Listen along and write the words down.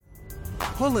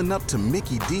Pulling up to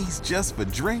Mickey D's just for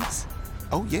drinks?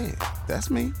 Oh yeah,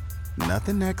 that's me.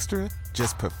 Nothing extra,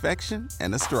 just perfection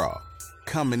and a straw.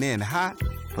 Coming in hot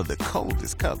for the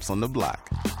coldest cups on the block.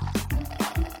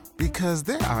 Because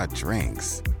there are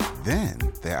drinks. Then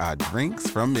there are drinks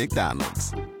from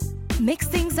McDonald's. Mix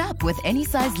things up with any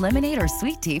size lemonade or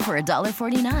sweet tea for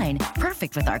 $1.49.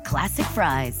 Perfect with our classic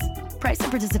fries. Price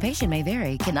and participation may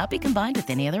vary. Cannot be combined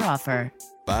with any other offer.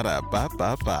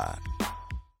 Ba-da-ba-ba-ba.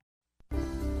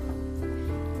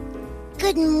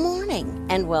 Good morning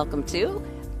and welcome to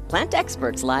Plant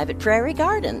Experts Live at Prairie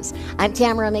Gardens. I'm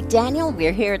Tamara McDaniel.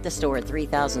 We're here at the store at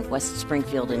 3000 West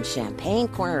Springfield in Champaign,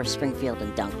 corner of Springfield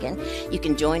and Duncan. You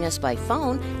can join us by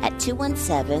phone at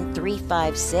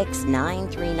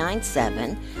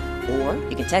 217-356-9397, or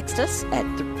you can text us at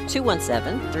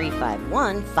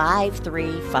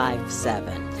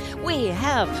 217-351-5357. We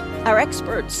have our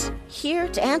experts here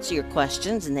to answer your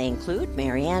questions, and they include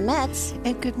Mary Ann Metz.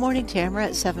 And good morning, Tamara,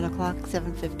 at 7 o'clock,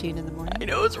 7:15 in the morning. I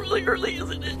know it's really early,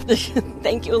 isn't it?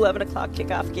 Thank you, 11 o'clock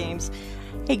kickoff games.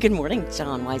 Hey, good morning,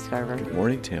 John Weisgarver. Good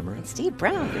morning, Tamara. And Steve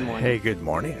Brown, good morning. Hey, good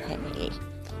morning. Hey.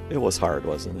 It was hard,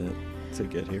 wasn't it, to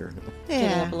get here?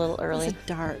 Getting up a little early. It was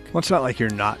dark. Well, it's not like you're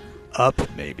not up,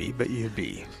 maybe, but you'd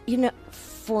be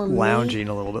For lounging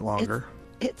a little bit longer.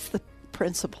 It's the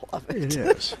principle of it. It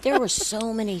is. There were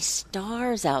so many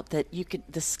stars out that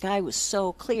the sky was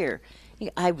so clear.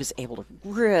 I was able to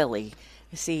really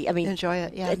see, Enjoy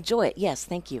it, yeah. Enjoy it, yes,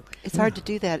 thank you. It's hard to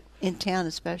do that in town,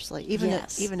 especially, even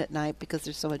Yes. at night, because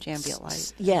there's so much ambient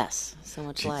light. Yes, so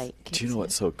much light. Do you know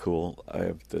what's so cool? I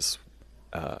have this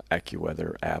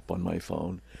AccuWeather app on my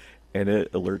phone, and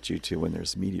it alerts you to when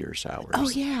there's meteor showers. Oh,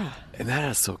 yeah. And that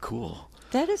is so cool.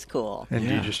 That is cool. And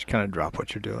Yeah. you just kind of drop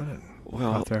what you're doing and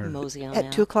out there. And Mosey on At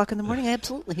out. 2 o'clock in the morning,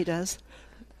 absolutely he does.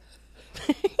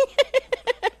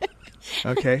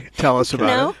 okay, tell us about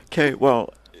No? it. Okay,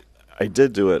 well, I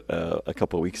did do it a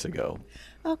couple of weeks ago.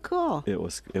 Oh, cool. It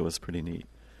was pretty neat.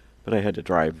 But I had to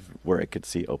drive where I could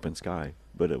see open sky,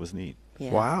 but it was neat.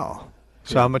 Yeah. Wow.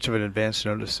 So how much of an advance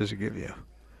notice does it give you?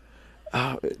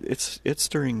 It's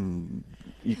during,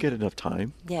 you get enough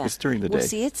time. Yeah. It's during the Well, day.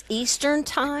 see, it's Eastern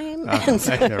time.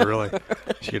 Yeah, really.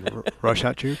 So you could rush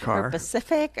out to your or car.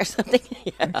 Pacific or something.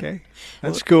 Yeah. Okay,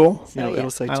 that's cool. You know, So, yeah.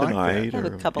 it'll say I like that. tonight. I have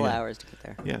a or, couple yeah. hours to get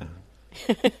there. Yeah.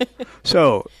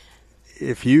 So,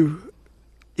 if you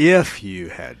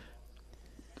had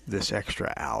this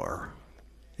extra hour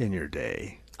in your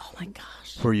day Oh, my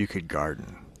gosh. where you could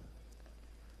garden,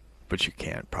 but you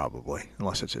can't probably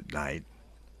unless it's at night,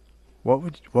 what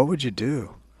would you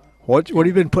do? What have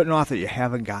you been putting off that you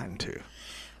haven't gotten to?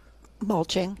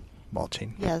 Mulching,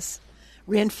 Mulching. yes.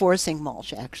 Reinforcing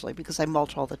mulch, actually, because I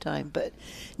mulch all the time. But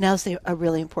now's a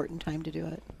really important time to do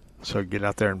it, So get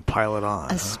out there and pile it on.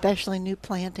 huh? especially new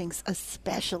plantings,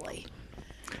 especially.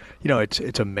 You know,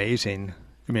 it's amazing.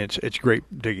 I mean, it's great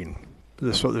digging.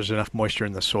 There's enough moisture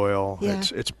in the soil. Yeah.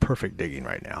 It's perfect digging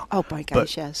right now. Oh, my But,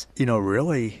 gosh, yes. you know,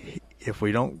 really, if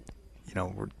we don't,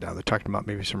 now they're talking about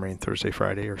maybe some rain Thursday,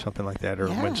 Friday or something like that, or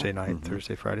Yeah. Wednesday night,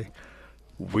 Thursday, Friday.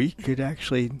 We could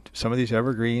actually, some of these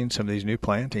evergreens, some of these new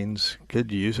plantings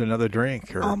could use another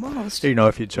drink. Or, Almost. You know,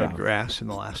 if you'd sowed Yeah. grass in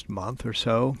the last month or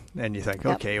so, and you think,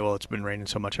 Yep. okay, well, it's been raining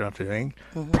so much, I don't have to do anything,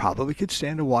 probably could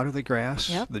stand to water the grass,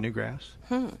 Yep. the new grass,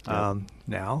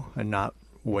 now, and not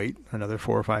wait another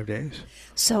 4 or 5 days.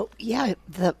 So, yeah,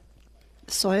 the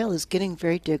soil is getting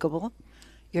very diggable.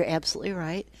 You're absolutely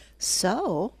right.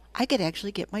 So, I could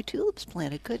actually get my tulips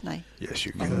planted, couldn't I? Yes,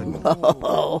 you could.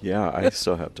 Oh. Yeah, I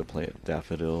still have to plant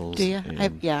daffodils. Do you?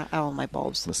 And All my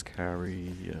bulbs.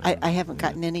 muscari. I haven't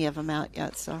gotten any of them out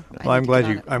yet, so. I Well, need to get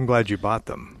on it. I'm glad you bought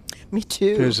them. Me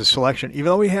too. There's a selection, even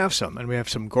though we have some, and we have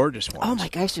some gorgeous ones. Oh my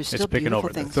gosh, there's still it's picking beautiful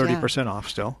over things. 30% off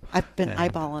still. I've been Yeah.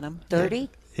 eyeballing them. 30?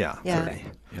 Yeah, Yeah. 30.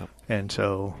 Yep. And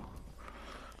so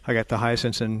I got the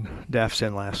hyacinths and daffs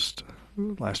in last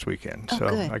weekend, Oh, so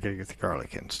good. I got to get the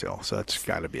garlic in still. So that's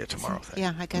got to be a tomorrow thing.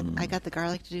 Yeah, I got the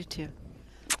garlic to do too.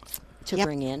 To Yep.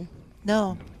 bring in.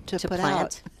 No, to put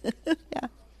plant. out. Yeah.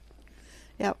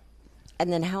 Yep.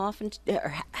 And then how often,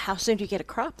 or how soon do you get a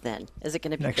crop then? Is it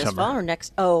going to be Next this summer. fall or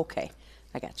next? Oh, okay.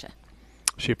 I gotcha.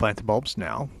 So you plant the bulbs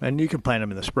now, and you can plant them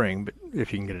in the spring, but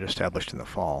if you can get it established in the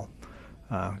fall,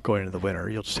 going into the winter,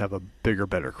 you'll just have a bigger,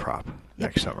 better crop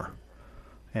next summer.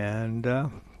 And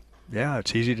yeah,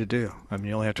 it's easy to do. I mean,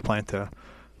 you only have to plant the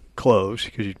cloves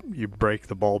because you break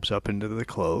the bulbs up into the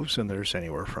cloves, and there's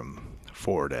anywhere from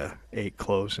 4 to 8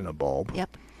 cloves in a bulb.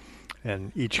 Yep.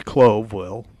 And each clove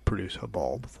will produce a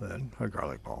bulb, then a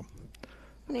garlic bulb.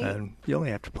 Neat. And you only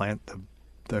have to plant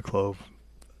the clove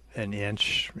an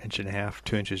inch, inch and a half,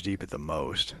 2 inches deep at the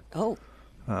most. Oh.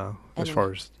 As And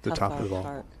far as the how top far of the bulb.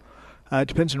 apart? It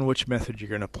depends on which method you're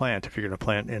going to plant. If you're going to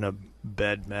plant in a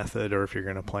bed method or if you're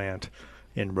going to plant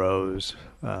in rows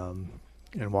and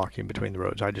walking between the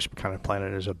rows. I just kind of plant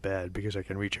it as a bed because I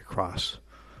can reach across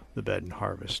the bed and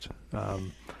harvest.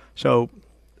 So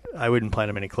I wouldn't plant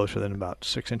them any closer than about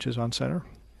 6 inches on center.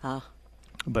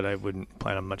 But I wouldn't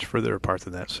plant them much further apart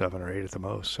than that, 7 or 8 at the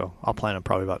most. So I'll plant them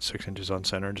probably about 6 inches on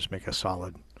center and just make a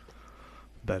solid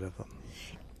bed of them.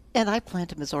 And I plant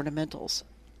them as ornamentals.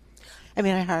 I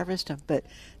mean, I harvest them, but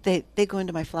they go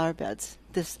into my flower beds.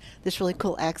 This really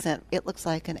cool accent. It looks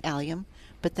like an allium,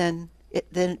 but then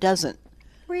it doesn't.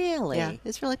 Really? Yeah,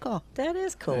 it's really cool. That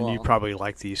is cool. And you probably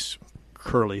like these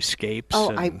curly scapes. Oh,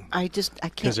 and I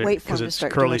can't wait for them to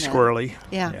start curly, doing that. squirrely.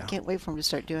 Yeah, I can't wait for them to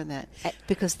start doing that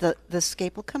because the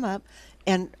scape will come up,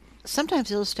 and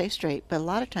sometimes it'll stay straight, but a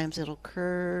lot of times it'll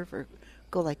curve or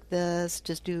go like this.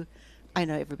 Just do. I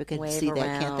know everybody can Wave see that,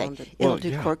 can't around. they? It'll Well,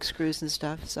 do yeah. corkscrews and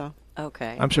stuff. So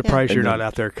Okay. I'm surprised Yeah. you're And not then-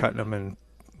 out there cutting them and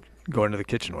going to the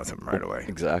kitchen with them right away.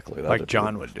 Exactly. Like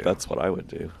John would do. That's what I would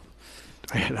do.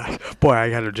 Boy, I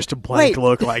got just a blank Wait,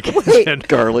 look like wait. and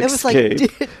Garlic it was like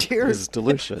scape deer. is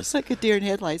delicious. It's like a deer in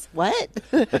headlights. What?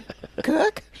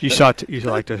 Cook? You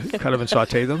like to cut them and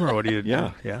saute them, or what do you?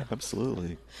 Yeah, yeah.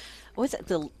 absolutely. What's it?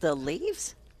 The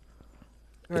leaves?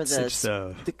 Or It's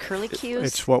the curlicues?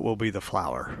 It's what will be the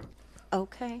flower.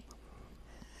 Okay.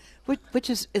 Which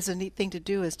is a neat thing to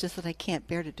do. Is just that I can't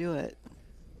bear to do it,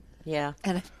 Yeah.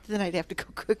 and then I'd have to go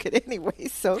cook it anyway.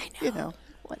 So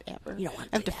whatever. You don't want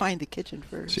I have to to do find the kitchen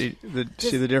first. See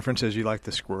the difference is you like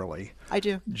the squirrely. I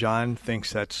do, John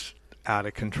thinks that's out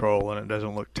of control and it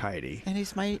doesn't look tidy, and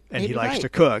he's and he maybe likes right. to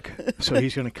cook, so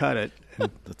he's going to cut it. And,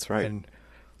 That's right. And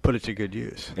put it to good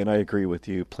use. And I agree with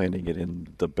you planting it in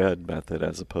the bed method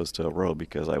as opposed to a row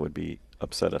because I would be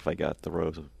upset if I got the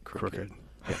row crooked.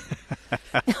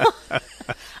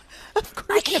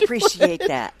 I can appreciate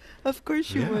that. Of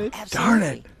course you would. Darn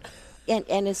it.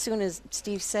 And as soon as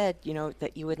Steve said,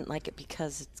 that you wouldn't like it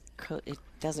because it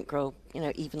doesn't grow,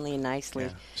 evenly and nicely.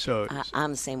 Yeah. So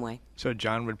I'm the same way. So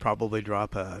John would probably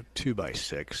drop a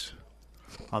 2x6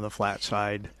 on the flat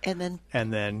side, And then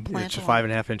it's plant along.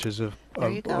 5.5 inches of There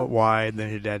you go. wide. Then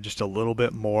he'd add just a little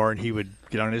bit more, and he would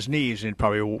get on his knees and he'd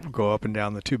probably go up and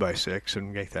down the 2x6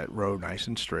 and make that row nice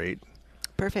and straight.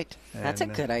 perfect. That's a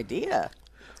And, good idea.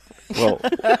 Well,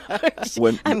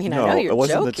 I mean, I know you're it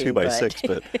wasn't joking, the 2x6,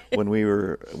 but-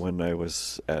 but when I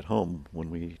was at home, when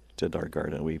we did our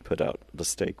garden, we put out the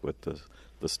stake with the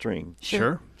string.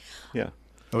 Sure. Yeah,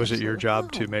 Was it your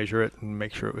job to measure it and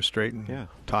make sure it was straight and Yeah.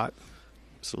 taut?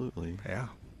 absolutely. Yeah.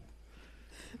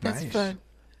 That's Nice. fun.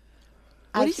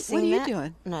 I've What are you seen that,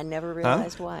 doing? And I never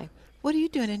realized why. What are you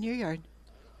doing in your yard?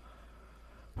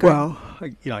 Well,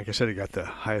 like I said, I got the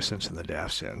hyacinths and the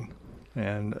daffs in,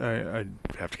 and I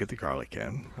have to get the garlic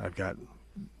in. I've got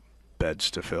beds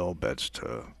to fill, beds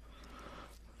to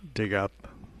dig up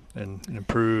and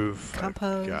improve.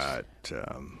 Compost. I've got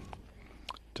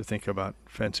to think about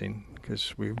fencing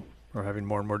because we are having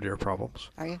more and more deer problems.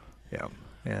 Are you? Yeah,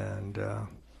 and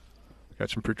got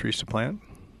some fruit trees to plant.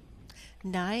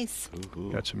 Nice.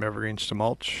 Ooh. Got some evergreens to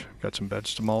mulch. Got some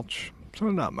beds to mulch. So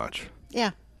not much.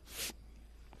 Yeah.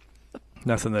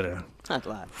 Nothing that a Not a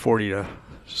lot. 40 to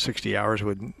 60 hours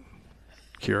would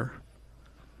cure.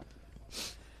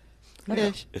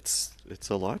 Ish. It's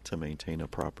a lot to maintain a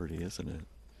property, isn't it?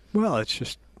 Well, it's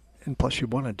just, and plus you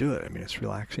want to do it. I mean, it's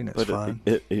relaxing. It's But fun.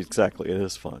 Exactly, it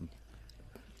is fun.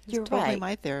 It's You're totally right.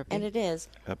 my therapy. And it is.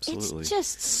 Absolutely. It's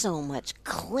just so much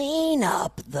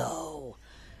cleanup, though.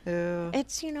 Ooh.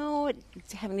 It's,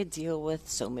 it's having to deal with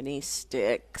so many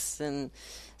sticks and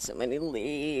so many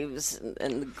leaves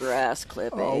and the grass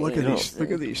clippings. Oh, look at these! Look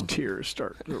at and- these tears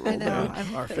starting to roll I know, down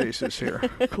I'm- our faces here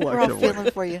We're all collectively.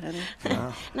 feeling for you,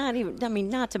 honey.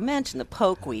 Not to mention the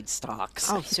pokeweed stalks.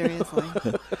 Oh, seriously.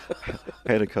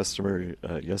 I had a customer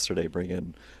yesterday bring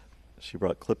in. She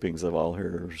brought clippings of all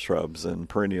her shrubs and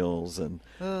perennials, and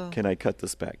can I cut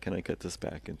this back? Can I cut this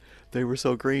back? And they were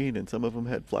so green, and some of them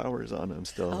had flowers on them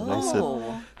still. And I said,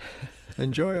 Oh,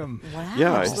 Enjoy them. wow.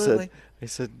 "Yeah." Absolutely. I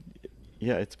said,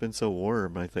 "Yeah, it's been so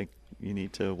warm. I think you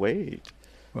need to wait."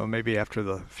 Well, maybe after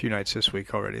the few nights this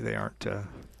week already, they aren't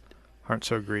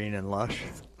so green and lush.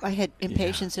 I had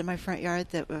impatiens in my front yard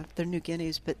that they're New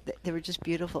Guineas, but they were just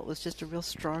beautiful. It was just a real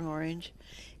strong orange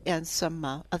and some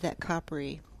of that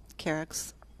coppery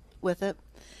carex with it.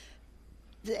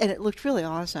 And it looked really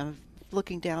awesome.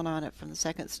 Looking down on it from the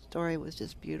second story was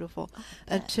just beautiful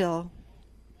until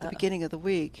the beginning of the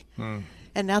week. And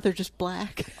now they're just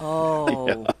black.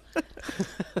 Oh,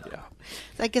 Yeah.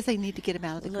 I guess I need to get them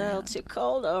out of a the little ground. too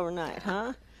cold overnight,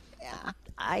 huh? Yeah.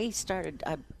 I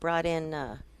brought in,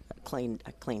 I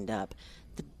cleaned up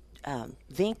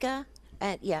vinca,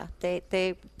 and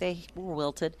they were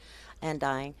wilted and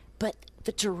dying. But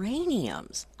the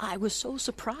geraniums, I was so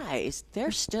surprised.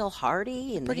 They're still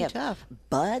hardy and Pretty they have tough.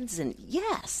 buds, and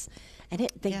yes, and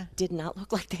they did not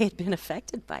look like they had been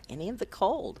affected by any of the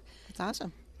cold. It's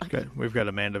awesome. Good. We've got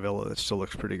a mandevilla that still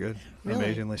looks pretty good. Really?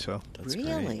 Amazingly so. That's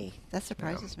Really? great. That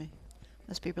surprises me.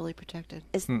 Must be really protected.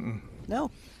 Is, No.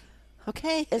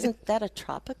 Okay. isn't that a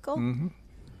tropical? Mm-hmm.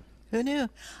 Who knew?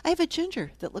 I have a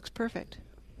ginger that looks perfect,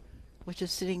 which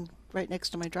is sitting right next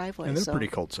to my driveway. And they're so- pretty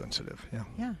cold sensitive. Yeah.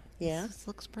 Yeah. Yeah. This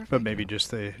looks perfect. But maybe just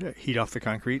the heat off the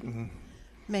concrete and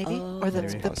Maybe. Or the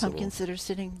Maybe. pumpkins that are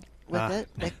sitting with it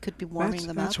that could be warming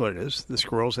them that's up. what it is. The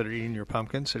squirrels that are eating your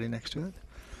pumpkin sitting next to it.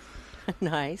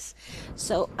 Nice.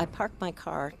 So I parked my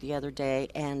car the other day,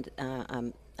 and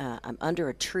I'm under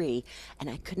a tree, and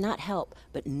I could not help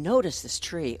but notice this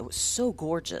tree. It was so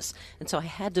gorgeous, and so I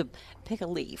had to pick a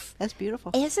leaf. That's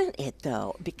beautiful. Isn't it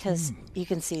though? Because you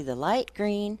can see the light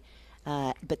green,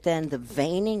 but then the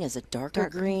veining is a darker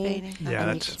Darker green, veining. Yeah, and you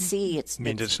that's- can see it's.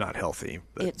 Means it's not healthy.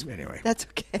 But it's- anyway. That's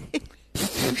okay.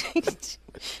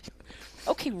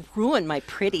 Okay, ruin my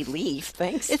pretty leaf.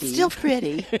 Thanks. It's Steve. still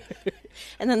pretty.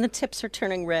 And then the tips are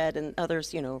turning red, and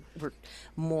others, were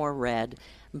more red.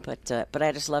 But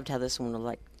I just loved how this one was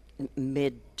like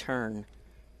mid-turn.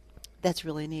 That's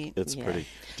really neat. It's Yeah. pretty.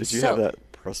 Did you So- have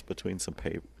that pressed between some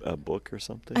book or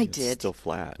something? I It's did. Still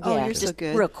flat. Oh, yeah, you're so just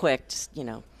good. real quick, just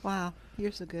Wow.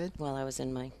 You're so good. while I was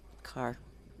in my car.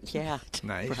 Yeah.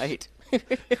 Nice. Right.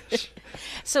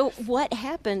 So what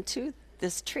happened to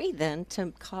this tree then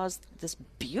to cause this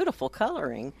beautiful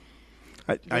coloring?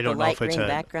 I the don't know light if it's green an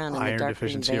background and the iron dark green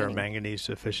deficiency or veining. manganese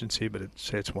deficiency, but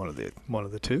it's one of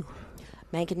the two.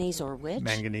 Manganese or which?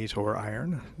 Manganese or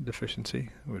iron deficiency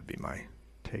would be my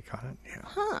take on it. Yeah.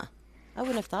 Huh. I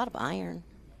wouldn't have thought of iron.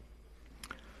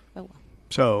 Oh,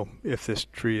 So if this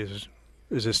tree is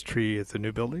this tree at the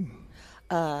new building?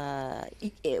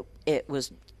 it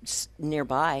was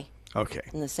nearby Okay.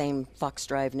 in the same Fox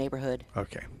Drive neighborhood.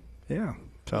 Okay. Yeah.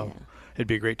 So Yeah. it'd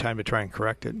be a great time to try and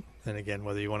correct it. And again,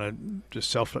 whether you want to just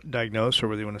self-diagnose or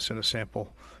whether you want to send a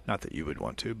sample, not that you would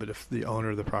want to, but if the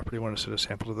owner of the property wanted to send a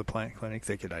sample to the plant clinic,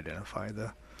 they could identify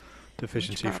the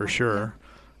deficiency for problem, sure.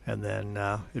 And then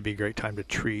it'd be a great time to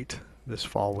treat this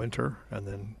fall, winter, and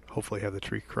then hopefully have the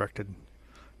tree corrected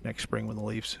next spring when the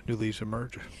new leaves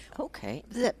emerge. Okay.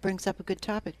 That brings up a good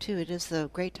topic, too. It is a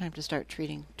great time to start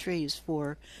treating trees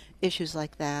for issues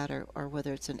like that, or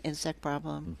whether it's an insect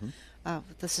problem,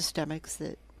 the systemics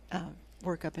that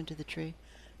work up into the tree.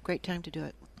 Great time to do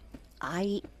it.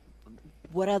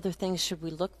 What other things should we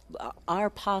look are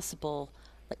possible?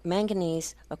 Like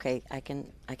manganese. Okay, I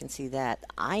can see that.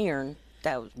 Iron.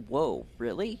 That was whoa.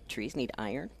 Really? Trees need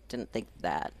iron? Didn't think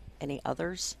that. Any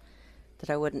others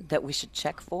that we should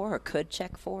check for or could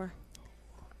check for?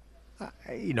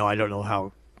 I don't know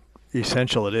how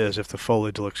essential it is. If the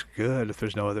foliage looks good, if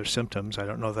there's no other symptoms, I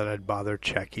don't know that I'd bother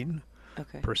checking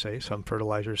Okay. per se. Some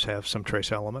fertilizers have some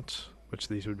trace elements, which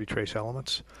these would be trace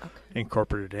elements Okay.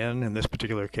 incorporated in. In this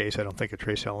particular case, I don't think a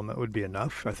trace element would be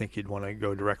enough. I think you'd want to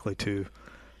go directly to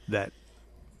that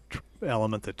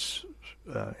element that's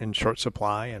in short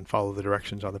supply and follow the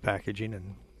directions on the packaging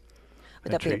and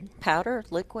Would that be treat. a powder,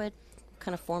 liquid? What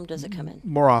kind of form does it come in?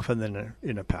 More often than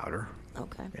in a powder.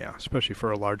 Okay. Yeah, especially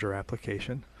for a larger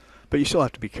application. But you still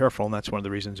have to be careful, and that's one of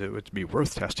the reasons it would be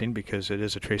worth testing, because it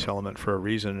is a trace element for a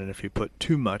reason, and if you put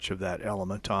too much of that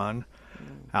element on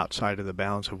outside of the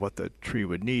bounds of what the tree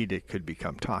would need, it could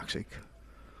become toxic.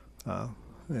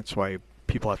 That's why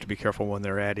people have to be careful when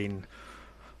they're adding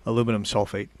aluminum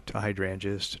sulfate to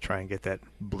hydrangeas to try and get that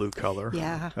blue color.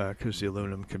 Yeah. Because the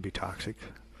aluminum can be toxic.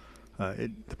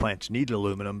 The plants need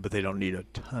aluminum, but they don't need a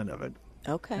ton of it.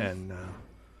 Okay. And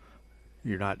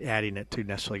you're not adding it to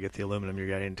necessarily get the aluminum.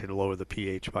 You're adding it to lower the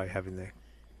pH by having the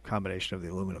combination of the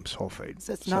aluminum sulfate.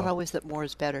 So it's not always that more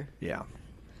is better. Yeah.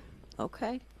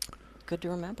 Okay. Good to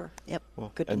remember. Yep.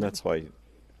 Well, Good to and know. that's why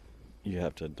you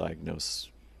have to diagnose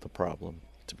the problem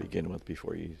to begin with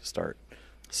before you start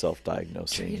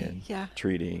self-diagnosing Treating, and yeah.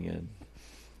 treating and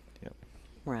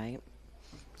Right.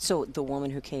 So the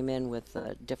woman who came in with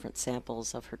different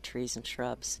samples of her trees and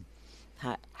shrubs,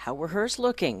 how were hers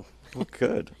looking? well,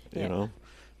 good. Yeah. You know,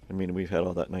 I mean, we've had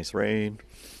all that nice rain.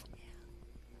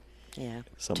 Yeah.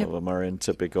 Some of them are in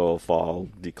typical fall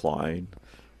decline.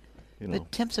 You know,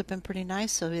 But temps have been pretty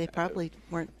nice, so they probably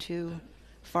weren't too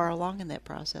far along in that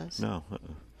process. no.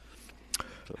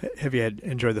 Have you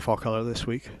enjoyed the fall color this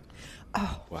week?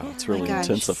 Oh, Wow, it's my really gosh.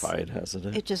 intensified, hasn't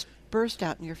it? It just burst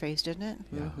out in your face, didn't it?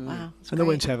 Wow. it's And the great.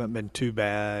 winds haven't been too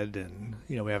bad, and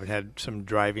we haven't had some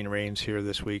driving rains here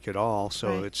this week at all.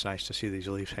 So Right. it's nice to see these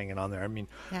leaves hanging on there. I mean,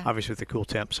 Yeah. obviously with the cool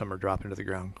temps, some are dropping to the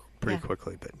ground pretty Yeah.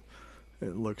 quickly, but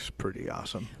it looks pretty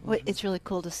awesome. Well, it's really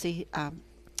cool to see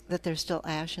that there's still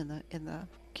ash in the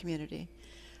community.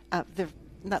 They're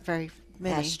not very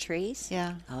many. Ash trees?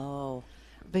 Yeah, Oh,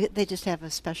 but they just have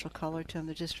a special color to them.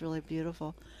 They're just really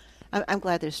beautiful. I'm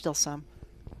glad there's still some.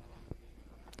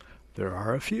 There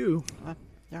are a few.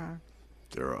 There are.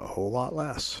 There are a whole lot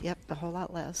less. Yep, a whole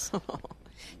lot less.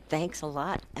 thanks a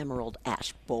lot, Emerald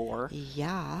Ash Borer.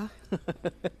 Yeah.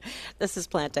 This is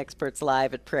Plant Experts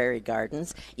Live at Prairie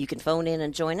Gardens. You can phone in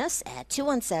and join us at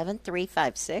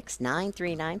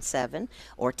 217-356-9397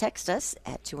 or text us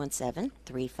at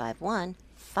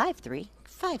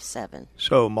 217-351-5357.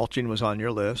 So mulching was on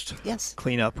your list. Yes.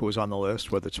 Cleanup was on the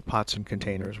list, whether it's pots and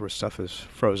containers where stuff is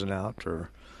frozen out or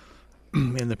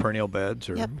in the perennial beds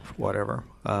or Yep. whatever.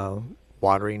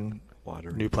 Watering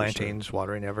Watering, new for sure. plantings,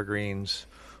 watering evergreens,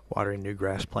 watering new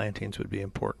grass plantings would be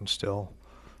important still.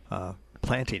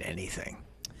 Planting anything,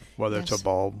 whether it's Yes. a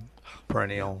bulb,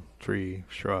 perennial, tree,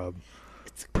 shrub.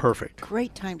 It's perfect.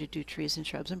 Great time to do trees and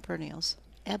shrubs and perennials.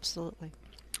 Absolutely.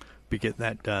 Be getting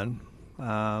that done.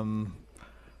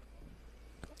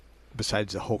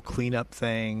 Besides the whole cleanup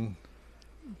thing,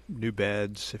 new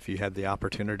beds, if you had the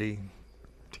opportunity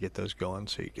to get those going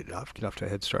so you get off to a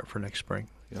head start for next spring.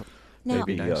 Yep. Now-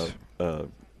 Maybe Nice.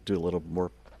 do a little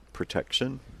more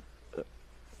protection.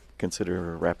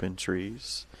 Consider wrapping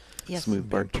trees, Yes. smooth Be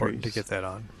bark important trees, to get that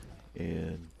on.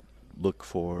 and look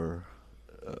for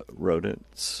rodent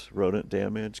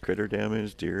damage, critter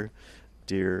damage, deer.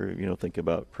 Think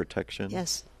about protection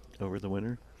Yes. over the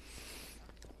winter.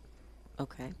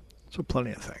 Okay. So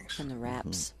plenty of things. And the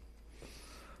wraps.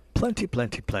 Plenty.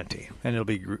 And it'll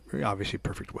be obviously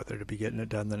perfect weather to be getting it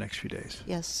done the next few days.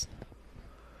 Yes.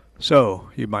 So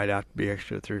you might have to be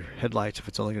extra with your headlights if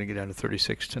it's only going to get down to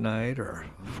 36 tonight or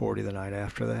 40 the night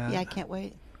after that. Yeah, I can't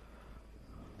wait.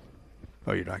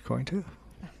 Oh, you're not going to?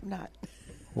 I'm not.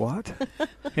 What?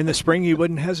 In the spring you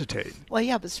wouldn't hesitate. Well,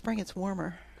 yeah, but spring it's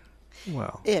warmer.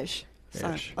 Well, Ish. So,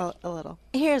 Ish. A little.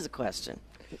 Here's a question.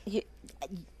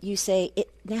 You say,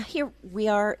 now here we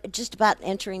are just about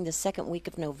entering the second week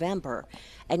of November,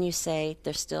 and you say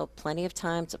there's still plenty of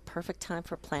time. It's a perfect time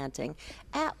for planting.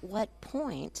 At what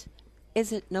point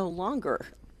is it no longer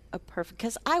a perfect?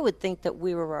 Because I would think that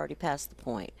we were already past the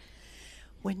point.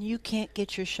 When you can't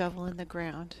get your shovel in the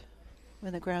ground,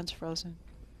 when the ground's frozen.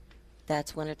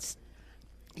 That's when it's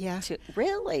Yeah.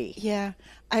 really. Yeah.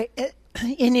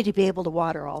 You need to be able to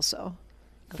water also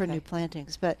for Okay. new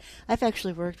plantings. But I've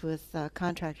actually worked with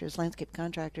contractors, landscape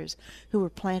contractors, who were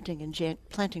planting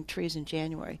trees in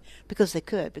January because they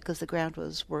could, because the ground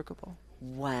was workable.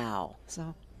 Wow.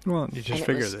 So well, you just it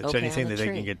figure was that it's okay on anything the that they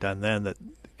tree. can get done then, that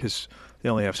because they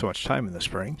only have so much time in the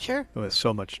spring. Sure. With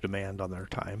so much demand on their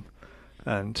time.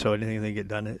 And so anything they get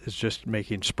done is just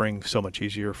making spring so much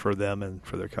easier for them and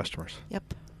for their customers.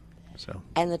 yep, So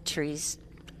And the trees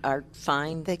are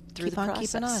fine they through keep the on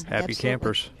process. keeping on. happy Absolutely.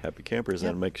 campers. Happy campers,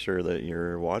 Yep. and make sure that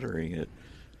you're watering it.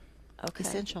 Okay.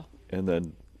 Essential. And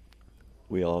then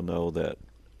we all know that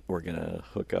we're going to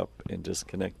hook up and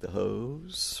disconnect the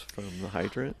hose from the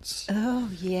hydrants. Oh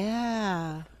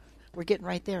yeah, we're getting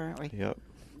right there, aren't we? Yep.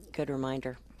 Good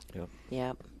reminder. Yep.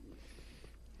 Yep.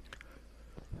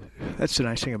 That's the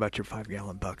nice thing about your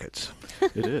 5-gallon buckets.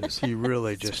 It is. You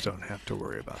really just don't have to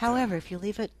worry about However, if you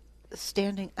leave it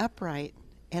standing upright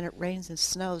and it rains and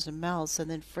snows and melts and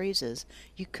then freezes,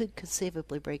 you could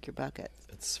conceivably break your bucket.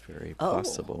 It's very Oh.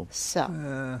 possible. So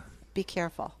that. be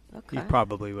careful. Okay. You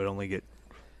probably would only get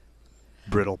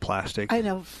brittle plastic. I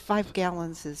know 5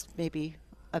 gallons is maybe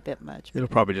a bit much. It'll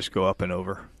probably just go up and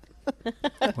over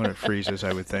when it freezes,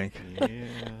 I would think. Yeah.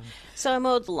 So I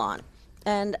mowed the lawn,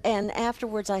 and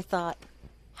afterwards I thought,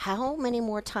 how many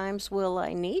more times will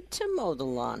I need to mow the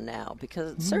lawn now?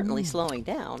 Because it's certainly slowing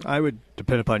down. I would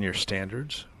depend upon your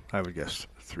standards. I would guess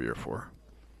 3 or 4.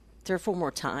 3 or 4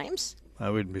 more times?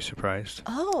 I wouldn't be surprised,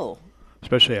 Oh,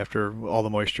 especially after all the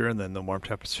moisture and then the warm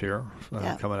temps here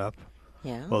Yeah. coming up.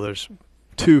 yeah. Well, there's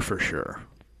 2 for sure.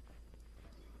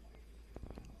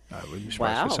 I wouldn't be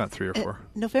surprised if it's Wow. not 3 or 4.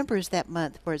 November is that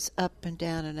month where it's up and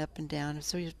down and up and down,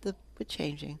 so we're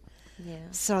changing. Yeah.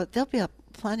 So there'll be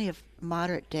plenty of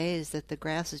moderate days that the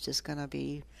grass is just going to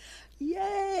be,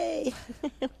 yay!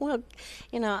 Well,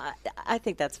 I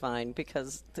think that's fine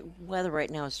because the weather right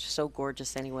now is just so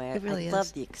gorgeous anyway. It really I is.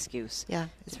 love the excuse. Yeah,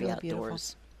 it's to be really beautiful.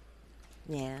 outdoors.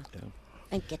 Yeah. Yeah.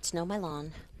 And get to know my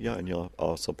lawn. Yeah, and you'll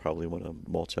also probably want to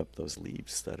mulch up those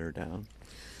leaves that are down.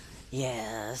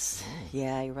 Yes.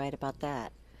 Yeah, you're right about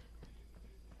that.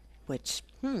 which,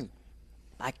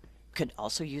 I could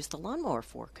also use the lawnmower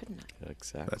for, couldn't I?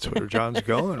 Exactly. That's where John's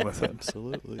going with it.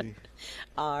 Absolutely.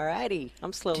 All righty.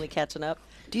 I'm slowly catching up.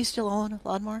 Do you still own a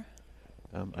lawnmower?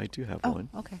 I do have Oh, one.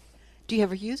 okay. Do you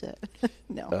ever use it?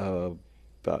 No.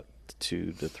 About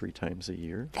 2 to 3 times a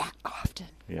year. That often.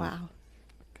 Yeah. Wow.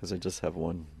 Because I just have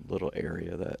one little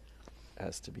area that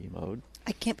has to be mowed.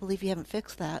 I can't believe you haven't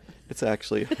fixed that. It's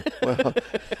actually, well,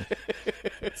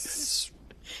 it's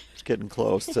getting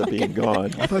close to being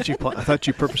gone. I thought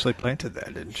you purposely planted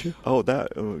that, didn't you? Oh,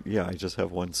 yeah, I just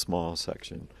have one small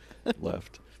section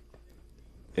left.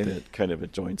 And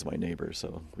it joins my neighbor,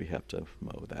 so we have to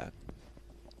mow that.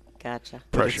 Gotcha.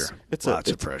 Pressure. It's Lots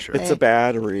a, of pressure. It's a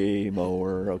battery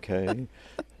mower, okay?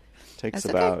 Takes That's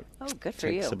okay. about Oh, good for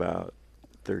takes you. about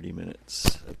 30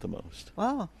 minutes at the most.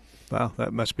 Wow. Wow,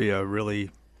 that must be a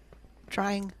really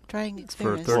Trying for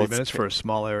experience. 30 Well, it's minutes for a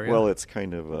small area. Well, it's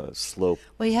kind of a slope.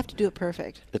 Well, you have to do it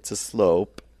perfect. It's a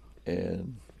slope,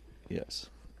 and yes,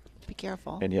 Be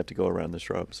careful. and you have to go around the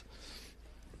shrubs.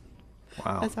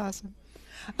 wow. That's awesome.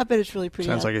 I bet it's really pretty.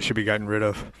 Sounds out. like it should be gotten rid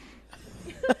of.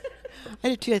 I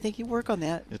do too. I think you work on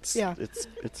that. It's yeah.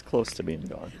 it's close to being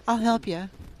gone. I'll help you.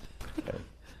 Okay.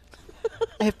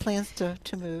 I have plans to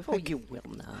move. Oh, you will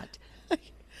not.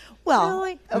 Well,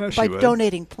 Really? Yes, by you would.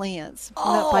 donating plants,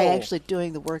 not by Oh. actually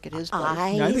doing the work at his place.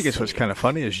 I think it's what's kind of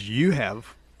funny is you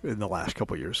have in the last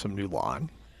couple of years some new lawn.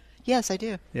 Yes, I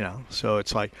do. You know, so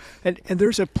it's like, and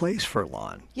there's a place for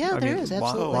lawn. Yeah, there is,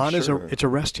 absolutely. Lawn is Sure. it's a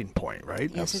resting point,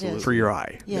 right? Yes, it is. Absolutely. For your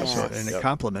eye. Yes. So, and it Yep.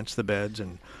 complements the beds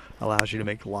and allows you to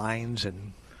make lines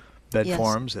and bed Yes.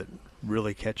 forms that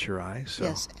really catch your eye. So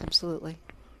Yes, absolutely.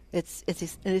 It's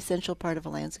an essential part of a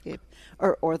landscape,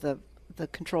 or the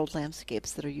controlled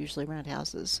landscapes that are usually around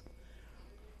houses.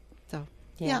 So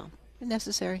Yeah.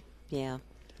 necessary. Yeah.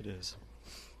 It is.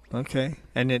 Okay,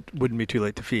 and it wouldn't be too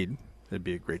late to feed. It'd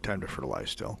be a great time to fertilize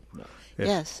still. No.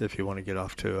 If you want to get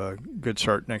off to a good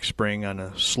start next spring on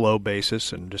a slow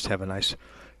basis and just have a nice,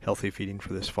 healthy feeding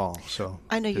for this fall. So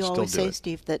I know you still always do say, it.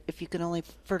 Steve, that if you can only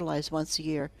fertilize once a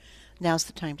year, now's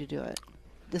the time to do it.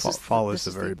 Fall this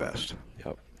is the very important. best.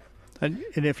 Yep.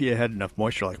 And if you had enough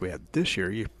moisture like we had this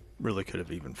year, you really could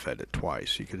have even fed it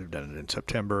twice. You could have done it in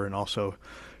September and also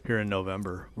here in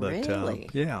November. But Really?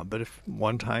 yeah, but if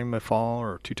one time a fall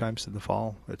or 2 times in the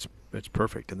fall, it's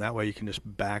perfect. And that way you can just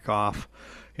back off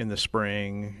in the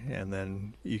spring, and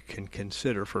then you can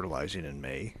consider fertilizing in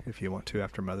May if you want to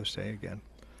after Mother's Day again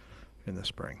in the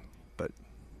spring. But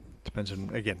it depends on,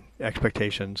 again,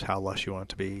 expectations, how lush you want it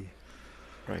to be.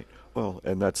 Right. Well,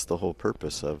 and that's the whole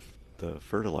purpose of the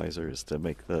fertilizer, is to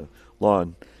make the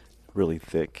lawn really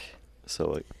thick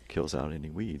so it kills out any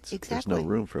weeds. Exactly. There's no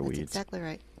room for That's weeds. exactly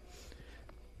right.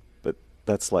 But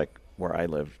that's like where I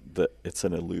live. It's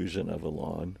an illusion of a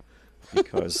lawn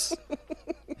because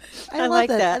I I love like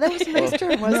that. that. That was a nice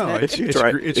term, wasn't No, it?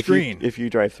 it's if green. if you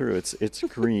drive through, it's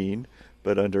green,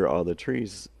 but under all the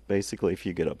trees, basically, if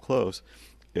you get up close,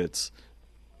 it's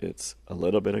a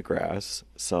little bit of grass,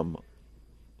 a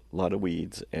lot of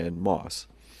weeds, and moss.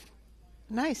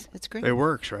 Nice. It's great. It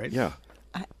works, right? Yeah.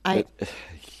 It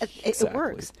Exactly.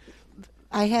 works.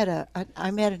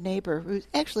 I met a neighbor who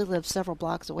actually lives several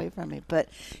blocks away from me, but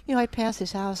I pass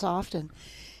his house often,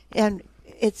 and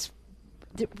it's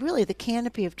really the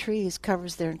canopy of trees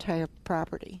covers their entire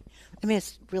property. I mean,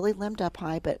 it's really limbed up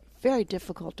high, but very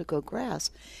difficult to go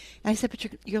grass. And I said, "But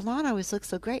your lawn always looks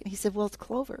so great." And he said, "Well, it's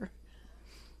clover."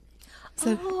 I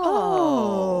said,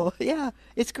 "Oh, yeah,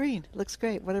 it's green. It looks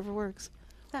great. Whatever works."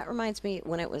 That reminds me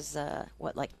when it was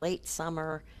like late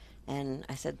summer, and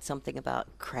I said something about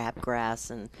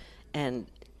crabgrass, and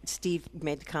Steve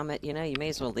made the comment, you may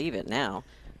as well leave it now,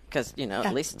 because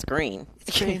at least it's green.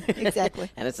 It's green,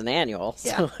 exactly. And it's an annual.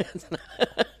 Yeah. So it's not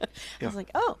I was like,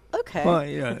 oh, okay. Well,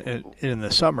 in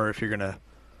the summer, if you're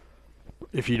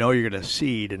gonna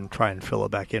seed and try and fill it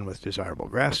back in with desirable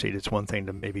grass seed, it's one thing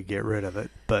to maybe get rid of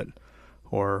it,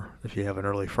 or if you have an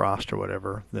early frost or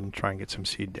whatever, then try and get some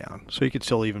seed down. So you could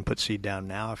still even put seed down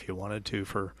now if you wanted to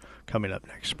for coming up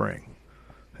next spring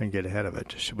and get ahead of it.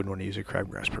 Just wouldn't want to use a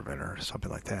crabgrass preventer or something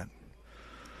like that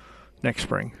next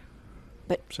spring.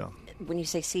 But So when you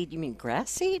say seed, you mean grass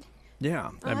seed?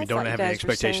 yeah, Oh, I I mean, thought don't you have any guys were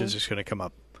expectations saying- it's going to come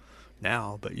up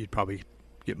now, but you'd probably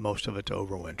get most of it to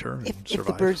overwinter and If survive.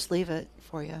 the birds leave it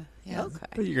for you, yeah. Okay.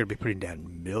 But you're going to be putting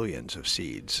down millions of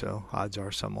seeds, so odds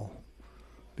are some will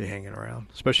be hanging around,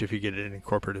 especially if you get it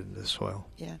incorporated into the soil.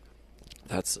 Yeah.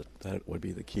 That would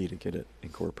be the key to get it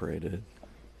incorporated.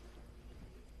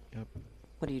 Yep.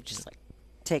 What do you just like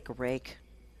take a rake?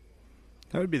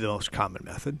 That would be the most common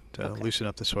method to Okay. loosen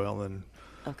up the soil and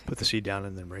Okay. put the seed down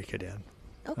and then rake it in.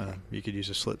 Okay. You could use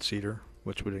a slit seeder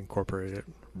which would incorporate it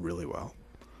really well.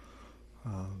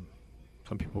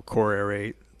 Some people core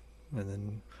aerate, and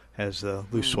then as the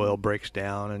loose soil breaks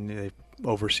down and they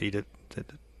overseed it,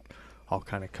 it all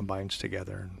kind of combines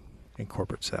together and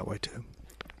incorporates that way too.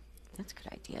 That's a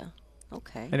good idea.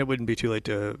 Okay. And it wouldn't be too late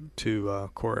to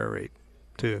core aerate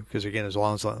too, because again, as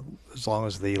long as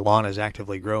the lawn is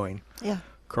actively growing, Yeah.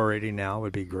 core aerating now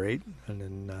would be great, and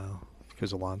then because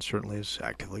the lawn certainly is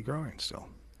actively growing still.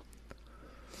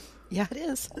 Yeah, it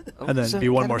is. And then So be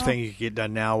one get more it thing all. you can get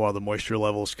done now while the moisture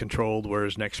level is controlled,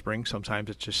 whereas next spring sometimes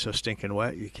it's just so stinking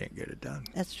wet you can't get it done.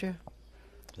 That's true.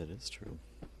 That is true.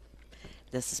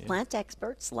 This is Plant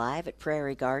Experts live at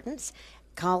Prairie Gardens.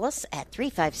 Call us at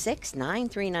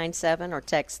 356-9397 or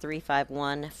text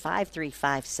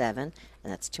 351-5357, and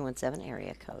that's 217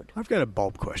 area code. I've got a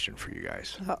bulb question for you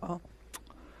guys. Uh-oh.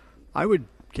 I would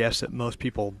guess that most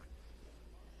people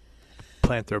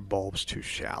plant their bulbs too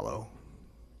shallow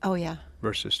Oh, yeah.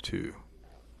 versus too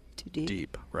Too deep.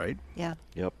 deep, right? Yeah.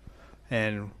 Yep.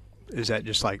 And is that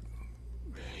just like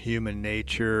human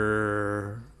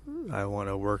nature? I want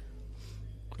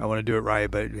to do it right,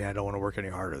 but I don't want to work any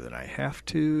harder than I have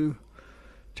to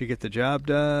get the job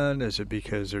done. Is it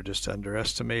because they're just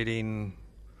underestimating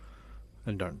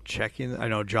and aren't checking? I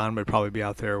know John would probably be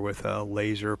out there with a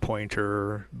laser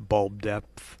pointer bulb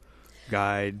depth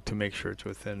guide to make sure it's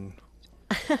within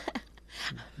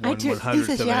I do. He 1/100th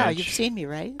says, of yeah, an inch. you've seen me,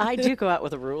 right? I do go out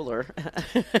with a ruler.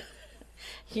 Do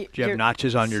you have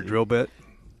notches on your drill bit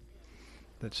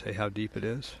that say how deep it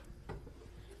is?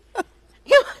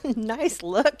 Nice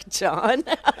look, John.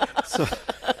 So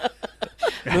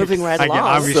Moving right along.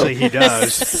 Obviously he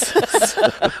does.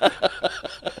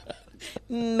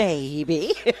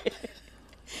 Maybe.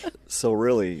 so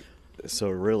really,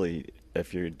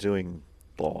 if you're doing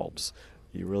bulbs,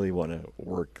 you really want to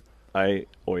work. I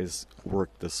always work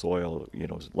the soil,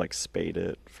 like spade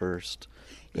it first,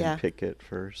 Yeah. and pick it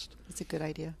first, That's a good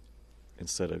idea.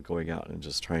 instead of going out and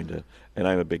just trying to. And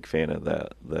I'm a big fan of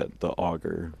that the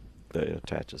auger that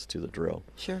attaches to the drill.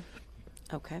 Sure.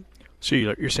 Okay. So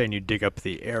you're saying you dig up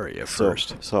the area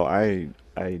first. So I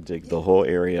dig the whole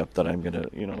area up that I'm gonna,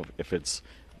 if it's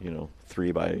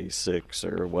 3 by 6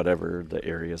 or whatever the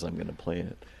areas I'm gonna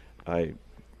plant, I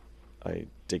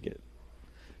dig it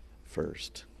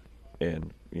first,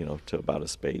 and to about a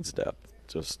spade's depth,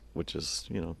 which is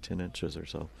 10 inches or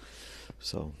so.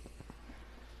 So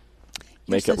You're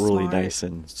make so it really smart. nice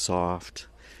and soft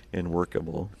and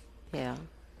workable. Yeah.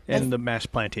 And the mass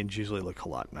plantings usually look a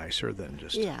lot nicer than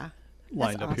just Yeah.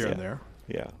 lined That's up here and awesome. there.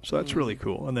 Yeah. So that's really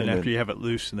cool. And then And after then- you have it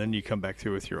loose, and then you come back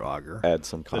through with your auger Add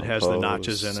some that compost. has the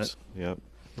notches in it, Yep.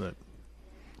 that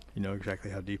you know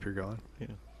exactly how deep you're going. Yeah.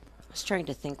 I was trying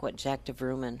to think what Jack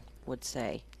DeVruman would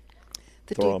say.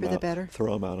 The Throw 'em deeper the out. better.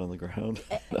 Throw them out on the ground.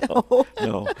 No.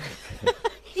 No.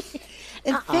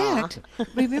 In fact,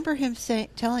 remember him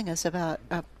telling us about,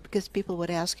 because people would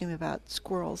ask him about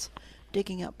squirrels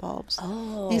digging up bulbs.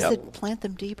 Oh. He Yep. said plant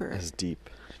them deeper As deep.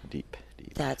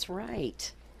 That's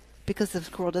right. because the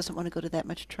squirrel doesn't want to go to that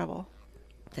much trouble.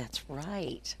 That's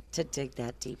right. To dig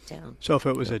that deep down. So if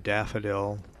it was a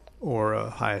daffodil or a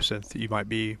hyacinth, you might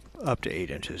be up to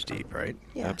 8 inches deep, right?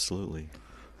 Yeah. Absolutely.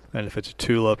 And if it's a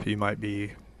tulip, you might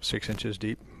be 6 inches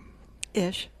deep.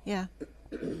 Ish. Yeah.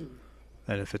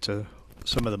 And if it's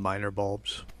some of the minor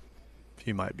bulbs,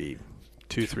 you might be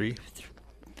 2, 3,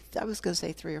 I was going to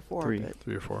say 3 or 4. 3. But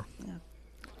 3 or 4. yeah.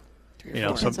 3 or You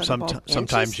know, 4. Depends on the bulb.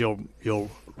 sometimes Inches?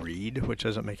 you'll read, which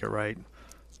doesn't make it right.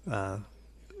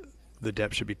 The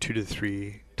depth should be 2 to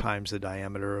 3 times the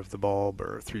diameter of the bulb,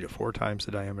 or 3 to 4 times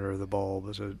the diameter of the bulb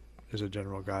as a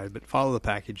general guide. But follow the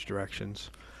package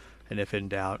directions, and if in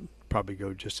doubt, probably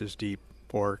go just as deep,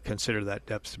 or consider that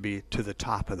depth to be to the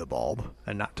top of the bulb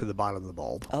and not to the bottom of the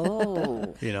bulb.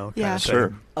 Oh. You know, Yeah. kind of Sure.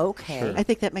 thing. Okay. Sure. I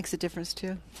think that makes a difference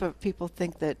too. For people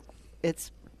think that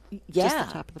it's Yeah. just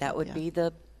the top of the that bulb, would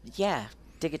yeah. be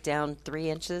dig it down 3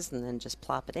 inches and then just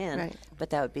plop it in. Right. But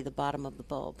that would be the bottom of the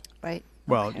bulb right.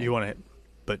 Well, Okay. you want to,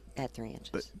 but at 3 inches.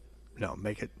 But no,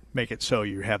 make it so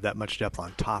you have that much depth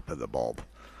on top of the bulb,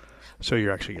 so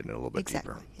you're actually getting it a little bit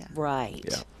Exactly. deeper. Yeah. Right.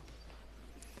 Yeah.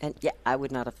 And I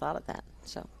would not have thought of that.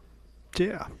 So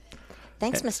Yeah,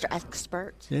 thanks, Mr.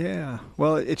 Expert. yeah.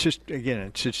 Well, it's just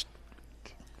it's just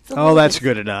It's a oh, little that's bit-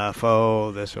 good enough.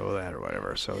 Oh, this, oh, that, or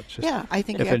whatever. So it's just Yeah, I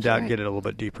think if you're in doubt, absolutely get right. it a little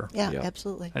bit deeper. Yeah, Yeah.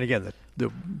 absolutely. And again,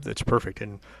 that's perfect.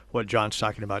 And what John's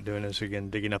talking about doing is again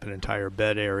digging up an entire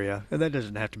bed area, and that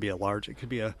doesn't have to be a large. It could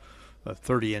be a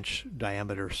 30-inch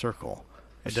diameter circle.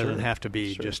 It doesn't Sure, have to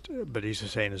be sure. just. But he's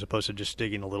just saying, as opposed to just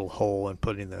digging a little hole and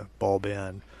putting the bulb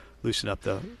in, loosen up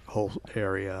the whole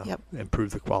area, Yep. improve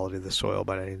the quality of the soil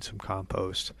by adding some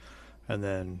compost, and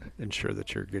then ensure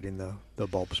that you're getting the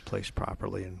bulbs placed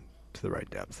properly and to the right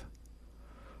depth.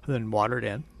 And then water it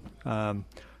in.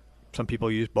 Some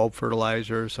people use bulb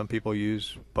fertilizer. Some people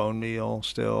use bone meal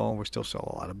still. We still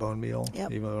sell a lot of bone meal,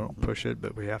 even though we don't push it,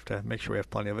 but we have to make sure we have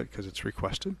plenty of it because it's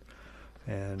requested.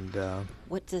 And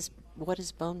What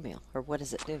is bone meal, or what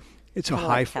does it do? it's Kinda a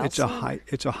like high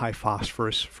it's a high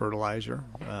phosphorus fertilizer.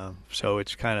 So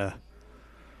it's kind of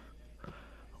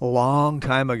a long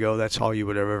time ago. That's all you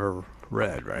would have ever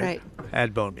read, right? Right.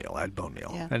 Add bone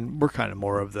meal. Yeah. And we're kind of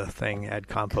more of the thing. Add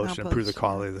compost, and improve the Compost,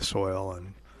 quality of the soil,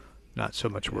 and not so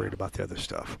much worried about the other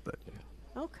stuff. But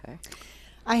Okay.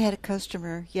 I had a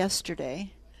customer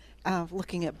yesterday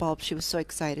looking at bulbs. She was so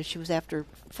excited. She was after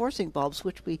forcing bulbs,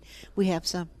 which we have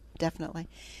some, definitely.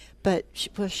 But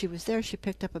while she was there, she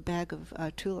picked up a bag of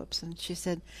tulips, and she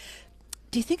said,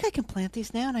 "Do you think I can plant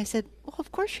these now?" And I said, "Well,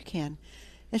 of course you can."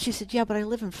 And she said, "Yeah, but I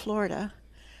live in Florida."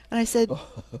 And I said, "No,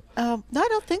 I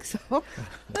don't think so."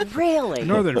 Really?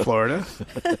 Northern Florida.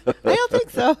 I don't think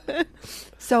so.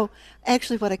 So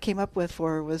actually what I came up with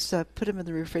for her was put them in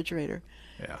the refrigerator.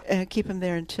 Yeah. And keep them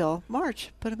there until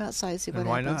March. Put them outside, see what And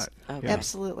why happens. not? Okay.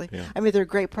 Absolutely. Yeah. I mean, they're a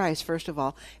great price, first of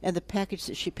all. And the package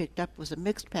that she picked up was a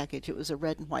mixed package. It was a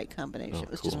red and white combination. Oh,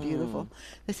 It was just cool. beautiful.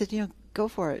 They said, go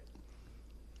for it.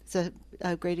 It's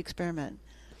a great experiment.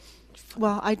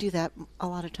 Well, I do that a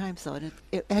lot of times, though, and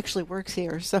it actually works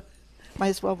here. So might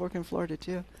as well work in Florida,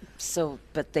 too. So,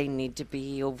 but they need to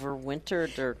be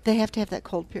overwintered, or They have to have that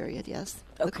cold period, yes.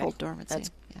 The Okay. cold dormancy. That's-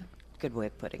 yeah. good way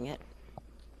of putting it.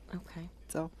 Okay.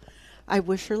 So I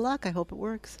wish her luck. I hope it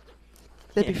works.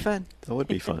 That'd be fun. That would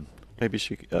be fun. Maybe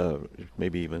she,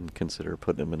 maybe even consider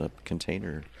putting them in a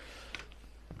container.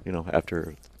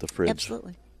 After the fridge.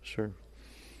 Absolutely. Sure.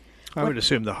 I would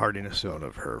assume the hardiness zone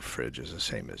of her fridge is the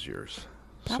same as yours.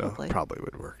 Probably. So probably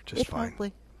would work just It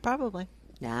fine. Probably.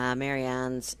 Nah,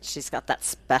 Marianne's, she's got that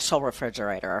special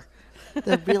refrigerator.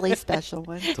 The really special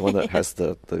one. The one that has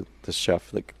the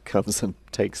chef that comes and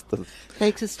takes the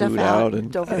Takes his stuff food out out and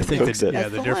and over I think cooks that, it. yeah,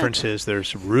 That's the the difference one. is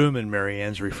there's room in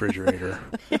Marianne's refrigerator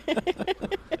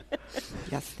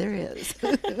Yes, there is.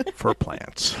 for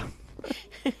plants.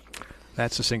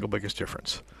 That's the single biggest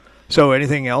difference. So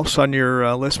anything else on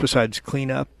your list besides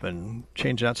cleanup and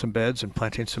changing out some beds and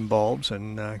planting some bulbs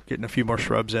and getting a few more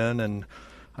shrubs in? And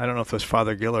I don't know if those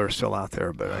Fothergilla are still out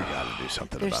there, but I got to do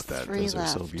something There's about that. 3 Those are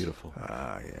so left. beautiful.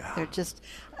 Yeah. They're just,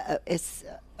 it's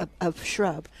a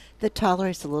shrub that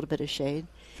tolerates a little bit of shade.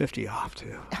 50 off,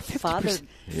 too. 50%.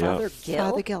 Yeah.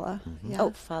 Fothergill? Fothergilla. Mm-hmm. Yeah.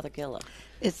 Oh, Fothergilla.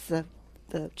 It's the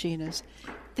genus.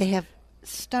 They have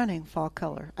stunning fall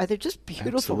color. They're just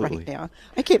beautiful right Absolutely. now.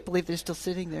 I can't believe they're still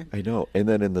sitting there. I know. And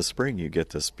then in the spring, you get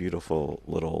this beautiful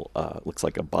little, looks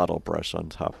like a bottle brush on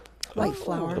top White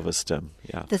flower. of a stem.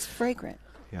 Yeah. That's fragrant.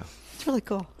 Yeah. It's really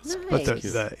cool. But Nice.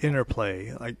 the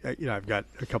interplay, I've got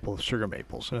a couple of sugar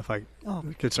maples, and if I Oh,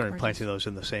 get started gorgeous. planting those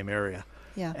in the same area,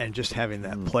 Yeah. and just having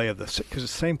that play of because it's the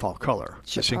same fall color,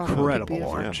 Sure. this Oh, incredible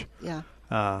beautiful. orange, Yeah.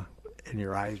 and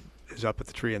your eye is up at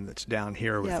the tree, and it's down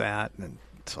here with Yep. that, and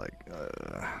it's like,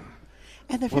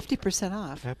 And they're 50%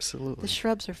 off. Absolutely. The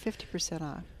shrubs are 50%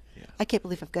 off. Yeah. I can't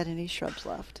believe I've got any shrubs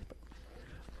left.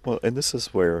 Well, and this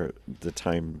is where the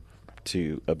time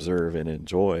to observe and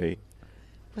enjoy.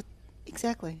 But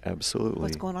exactly. Absolutely.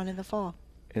 What's going on in the fall?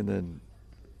 And then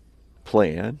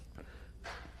plan.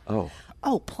 Oh,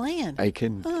 Oh, plan. I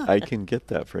can get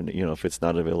that for, if it's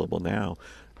not available now,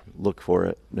 look for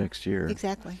it next year.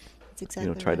 Exactly. That's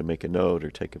exactly Try to right. make a note or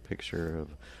take a picture of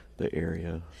the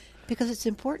area. Because it's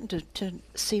important to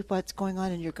see what's going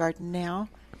on in your garden now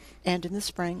and in the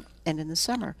spring and in the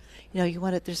summer. You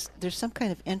want it, there's some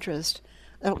kind of interest.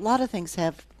 A lot of things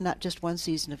have not just one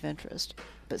season of interest,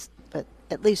 but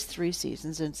at least 3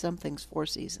 seasons, and some things 4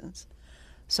 seasons.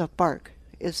 So bark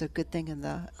is a good thing in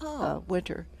the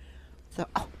winter. So,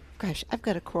 oh gosh, I've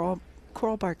got a coral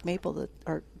bark maple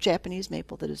or Japanese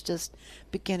maple that is just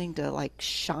beginning to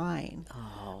shine.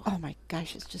 Oh my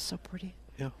gosh, it's just so pretty.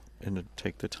 Yeah. And to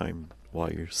take the time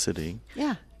while you're sitting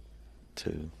Yeah,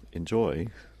 to enjoy.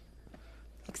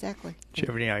 exactly. do you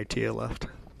have any idea left?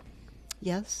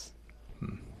 Yes.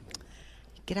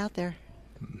 Get out there.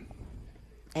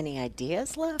 Any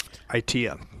ideas left?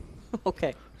 Itea.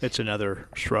 Okay. It's another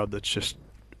shrub that's just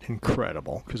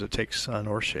incredible because it takes sun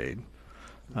or shade,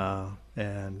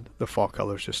 and the fall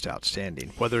color is just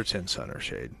outstanding, whether it's in sun or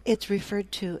shade. It's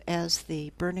referred to as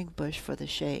the burning bush for the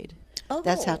shade.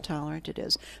 That's how Oh. tolerant it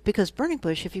is. Because burning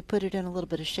bush, if you put it in a little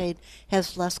bit of shade,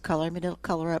 has less color. I mean, it'll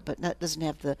color up, but doesn't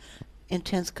have the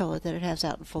intense color that it has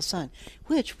out in full sun.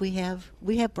 Which we have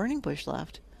burning bush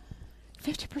left.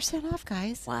 50% off,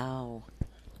 guys. Wow.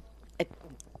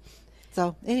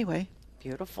 So anyway,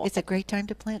 Beautiful. It's a great time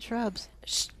to plant shrubs.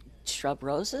 Shrub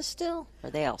roses still? Are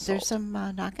they all sold? There's some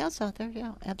knockouts out there.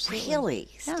 Yeah, absolutely. Really?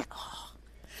 Yeah. Oh,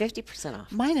 50%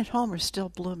 off. Mine at home are still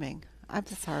blooming. I'm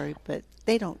sorry, but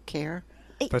they don't care.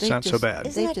 That's They not so just- bad.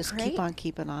 Isn't They that just great? keep on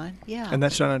keeping on. Yeah. And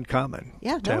that's not uncommon.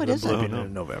 Yeah, to no, have it them isn't. blooming No.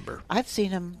 in November. I've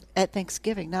seen them at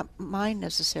Thanksgiving, not mine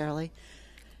necessarily,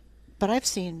 but I've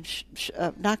seen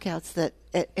knockouts that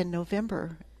in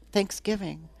November,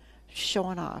 Thanksgiving,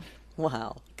 showing off.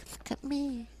 Wow. Look at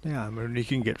me. Yeah, I mean, you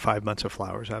can get 5 months of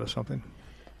flowers out of something.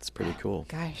 It's pretty cool.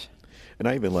 Gosh. And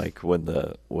I even like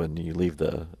when you leave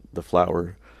the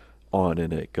flower on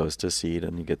and it goes to seed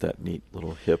and you get that neat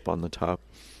little hip on the top.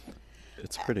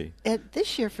 It's pretty.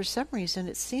 This year, for some reason,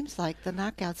 it seems like the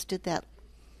knockouts did that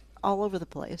all over the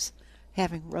place,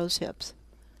 having rose hips.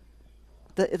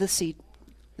 The seed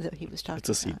that he was talking about. It's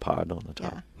a seed pod on the Yeah.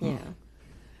 top. Yeah.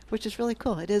 Which is really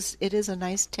cool. It is a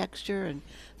nice texture, and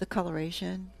the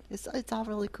coloration. It's all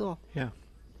really cool. Yeah.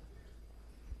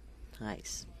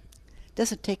 Nice.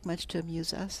 Doesn't take much to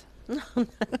amuse us.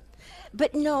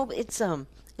 But no, it's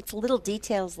little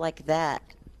details like that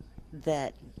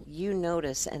you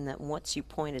notice, and that once you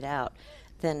point it out,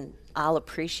 then I'll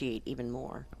appreciate even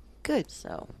more. Good.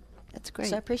 So, That's great.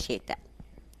 so I appreciate that.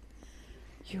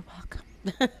 You're welcome.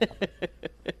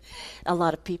 A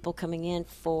lot of people coming in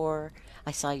for.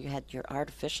 I saw you had your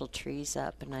artificial trees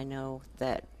up, and I know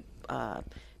that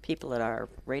people at our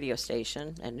radio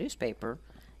station and newspaper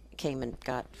came and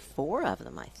got 4 of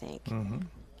them, I think. Mm-hmm.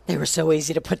 They were so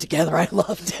easy to put together. I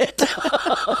loved it.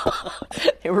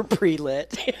 They were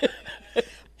pre-lit.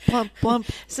 Plump, plump.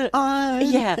 So,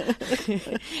 on. yeah.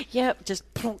 Yep,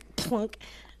 just plunk, plunk,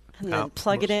 and then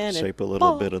plug it in. Shape a and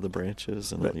little bit of the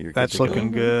branches, and you're That's good to go.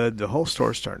 looking good. The whole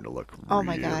store's starting to look Oh,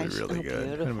 my really, gosh. really Oh, good.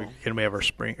 beautiful. And we have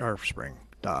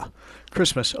our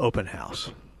Christmas open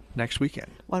house next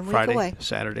weekend. 1 week Friday, away.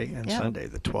 Saturday, and Yep. Sunday,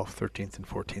 the 12th, 13th, and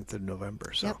 14th of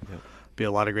November. So Yep. be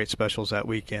a lot of great specials that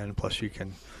weekend. Plus, you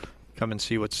can come and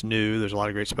see what's new. There's a lot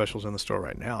of great specials in the store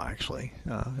right now, actually,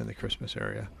 in the Christmas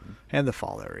area and the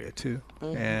fall area too.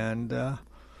 And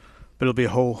but it'll be a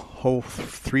whole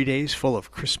 3 days full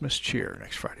of Christmas cheer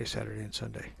next Friday, Saturday, and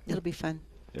Sunday. It'll be fun.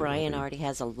 Brian already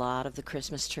has a lot of the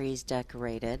Christmas trees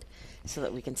decorated so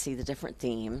that we can see the different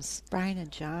themes. Brian and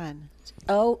John.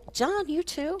 Oh, John, you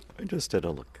too? I just did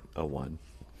a one. A one.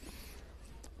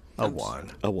 A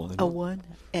one. A 1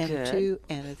 and Good. a 2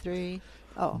 and a 3.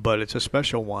 Oh, But it's a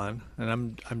special one, and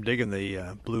I'm digging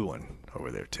the blue one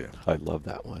over there too. I love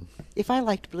that one. if I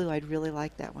liked blue, I'd really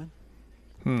like that one.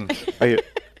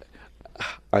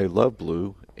 I love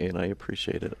blue, and I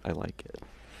appreciate it. I like it.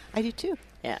 I do too.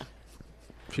 Yeah.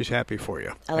 She's happy for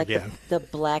you. I like again. the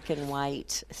black and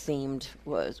white themed,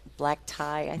 was black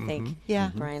tie, I think.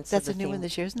 Yeah, Brian said that's a the new one theme.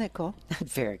 this year. Isn't that cool?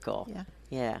 Very cool. Yeah.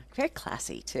 Yeah. Very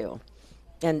classy, too.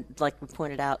 And like we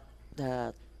pointed out,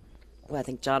 I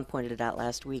think John pointed it out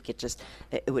last week,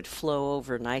 it would flow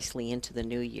over nicely into the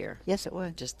new year. Yes, it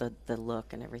would. Just the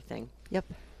look and everything. Yep.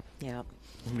 Yeah.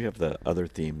 We have the other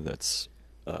theme that's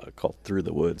called Through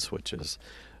the Woods, which is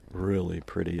really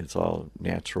pretty. It's all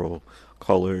natural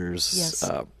colors, Yes.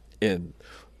 and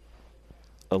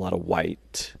a lot of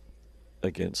white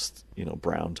against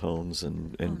brown tones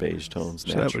and beige tones.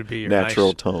 So that would be your natural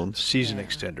nice tones. season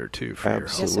extender too for your home.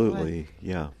 Absolutely,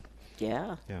 yeah.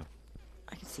 Yeah. Yeah.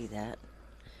 I can see that.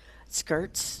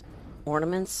 Skirts,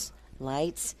 ornaments,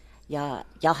 lights. Yeah,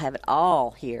 y'all have it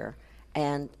all here.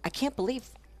 And I can't believe,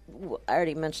 I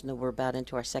already mentioned that we're about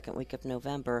into our second week of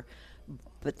November,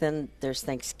 but then there's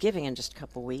Thanksgiving in just a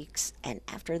couple weeks. And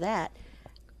after that,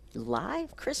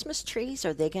 live Christmas trees,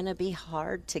 are they going to be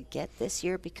hard to get this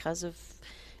year because of,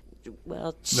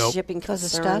 well, Nope. shipping Because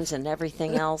of concerns stuff? and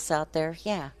everything else out there?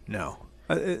 Yeah. No,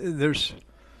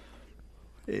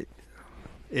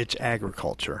 it's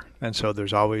agriculture, and so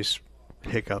there's always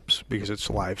hiccups because it's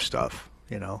live stuff,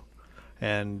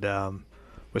 And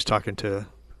was talking to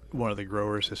one of the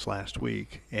growers this last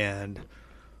week, and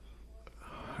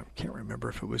I can't remember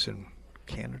if it was in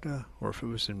Canada or if it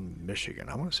was in Michigan.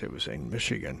 I want to say it was in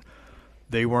Michigan.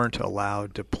 They weren't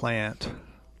allowed to plant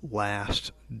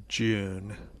last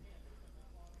June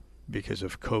because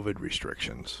of COVID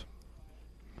restrictions.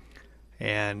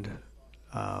 And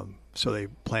so they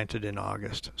planted in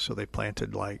August. So they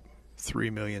planted like 3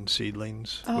 million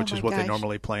seedlings, Oh, which is my what they gosh.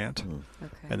 normally plant.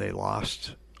 Okay. And they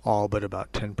lost all but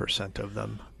about 10% of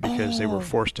them because they were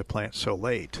forced to plant so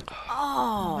late.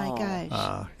 Oh my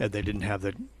gosh. And they didn't have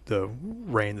the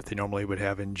rain that they normally would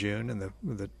have in June, and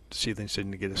the seedlings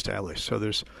didn't get established.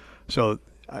 So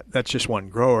that's just one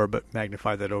grower, but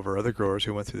magnify that over other growers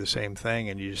who went through the same thing,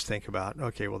 and you just think about,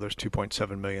 okay, well, there's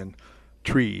 2.7 million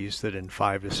trees that in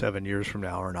 5 to 7 years from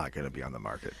now are not going to be on the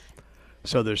market.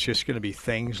 So there's just going to be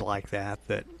things like that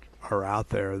are out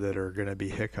there that are going to be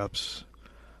hiccups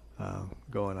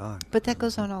going on. But that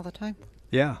goes on all the time.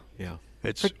 Yeah. Yeah.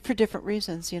 It's For different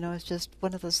reasons, it's just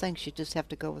one of those things you just have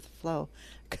to go with the flow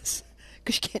because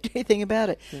you can't do anything about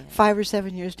it. Yeah. 5 or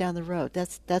 7 years down the road,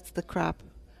 that's the crop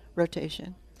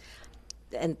rotation.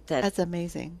 And That's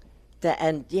amazing.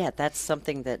 that's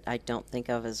something that I don't think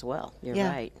of as well. You're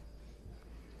Yeah. right.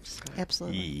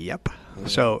 Absolutely. Yep.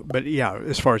 So, but yeah,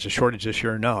 as far as the shortage this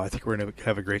year, no, I think we're going to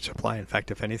have a great supply. In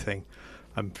fact, if anything,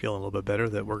 I'm feeling a little bit better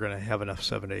that we're going to have enough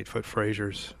 7 to 8 foot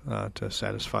Frasers to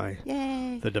satisfy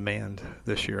Yay. the demand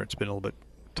this year. It's been a little bit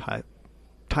tight,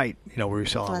 where we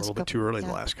sell The on a last little bit couple- too early the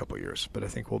yeah. last couple of years. But I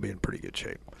think we'll be in pretty good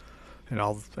shape. And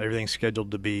everything's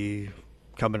scheduled to be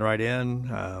coming right in.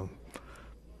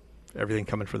 Everything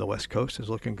coming from the West Coast is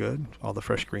looking good. All the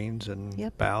fresh greens and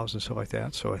Yep. boughs and stuff like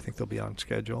that. So I think they'll be on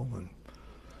schedule, and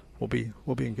we'll be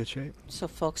in good shape. So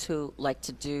folks who like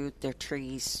to do their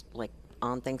trees like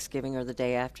on Thanksgiving or the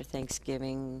day after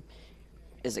Thanksgiving,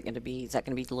 is that going to be a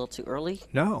little too early?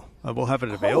 No, we'll have it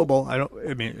available.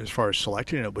 As far as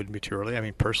selecting it wouldn't be too early. I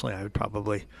mean, personally, I would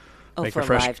probably make for a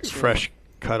a live tree. fresh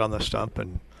cut on the stump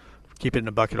and keep it in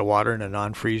a bucket of water in a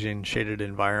non-freezing shaded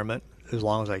environment as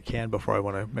long as I can before I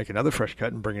want to make another fresh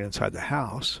cut and bring it inside the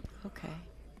house, Okay.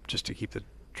 just to keep the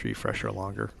tree fresher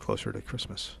longer, closer to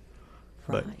Christmas.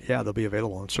 Right. But yeah, they'll be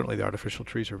available, and certainly the artificial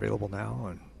trees are available now,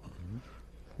 and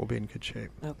we'll be in good shape.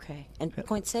 Okay. And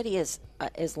poinsettia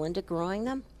is Linda growing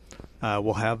them?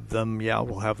 We'll have them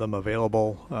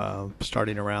available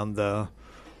starting around the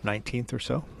 19th or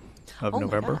so of Oh my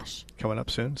November, gosh. coming up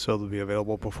soon. So they'll be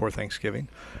available before Thanksgiving.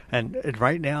 And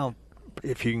right now,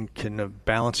 if you can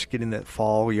balance getting that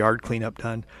fall yard cleanup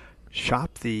done,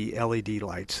 shop the LED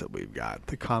lights that we've got,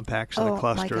 the compacts and Oh, the my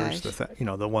clusters, gosh.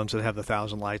 the ones that have the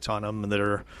 1,000 lights on them and that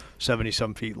are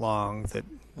 70-some feet long, that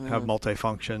have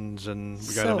multi-functions, and we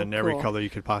got So them in every cool. color you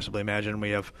could possibly imagine.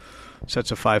 We have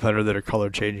sets of 500 that are color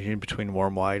changing between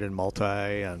warm white and multi,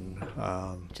 and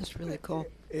Just really cool.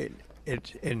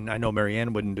 and I know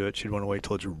Marianne wouldn't do it. She'd want to wait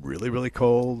till it's really, really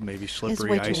cold, maybe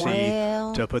slippery, way too icy, warm.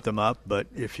 Well- to put them up. But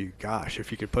if you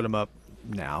could put them up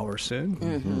now or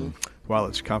soon, while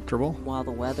it's comfortable. While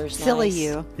the weather's Silly nice.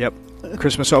 you. Yep.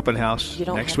 Christmas open house You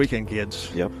don't next have weekend,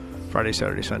 kids. Yep. Friday,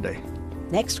 Saturday, Sunday.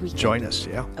 Next weekend. Join us.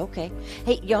 Yeah. Okay.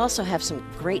 Hey, you also have some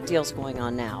great deals going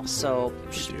on now. So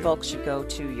do. folks should go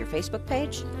to your Facebook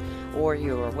page or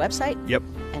your website Yep.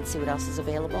 and see what else is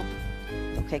available.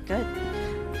 Okay, good.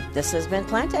 This has been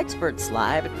Plant Experts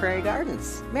live at Prairie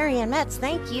Gardens. Marianne Metz,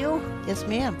 thank you. Yes,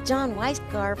 ma'am. John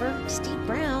Weisgarver, Steve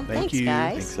Brown. Thank Thanks, you.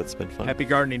 guys. Thanks. That's been fun. Happy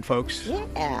gardening, folks.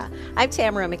 Yeah. I'm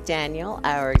Tamara McDaniel.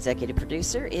 Our executive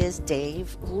producer is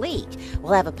Dave Leake.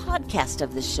 We'll have a podcast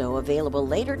of this show available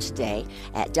later today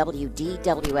at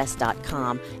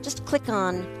WDWS.com. Just click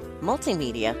on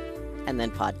multimedia and then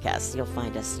podcasts. You'll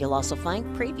find us. You'll also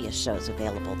find previous shows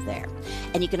available there.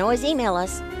 And you can always email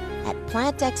us at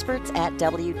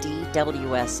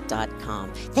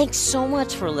plantexperts@WDWS.com. Thanks so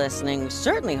much for listening.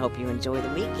 Certainly hope you enjoy the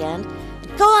weekend.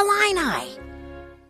 Go Illini!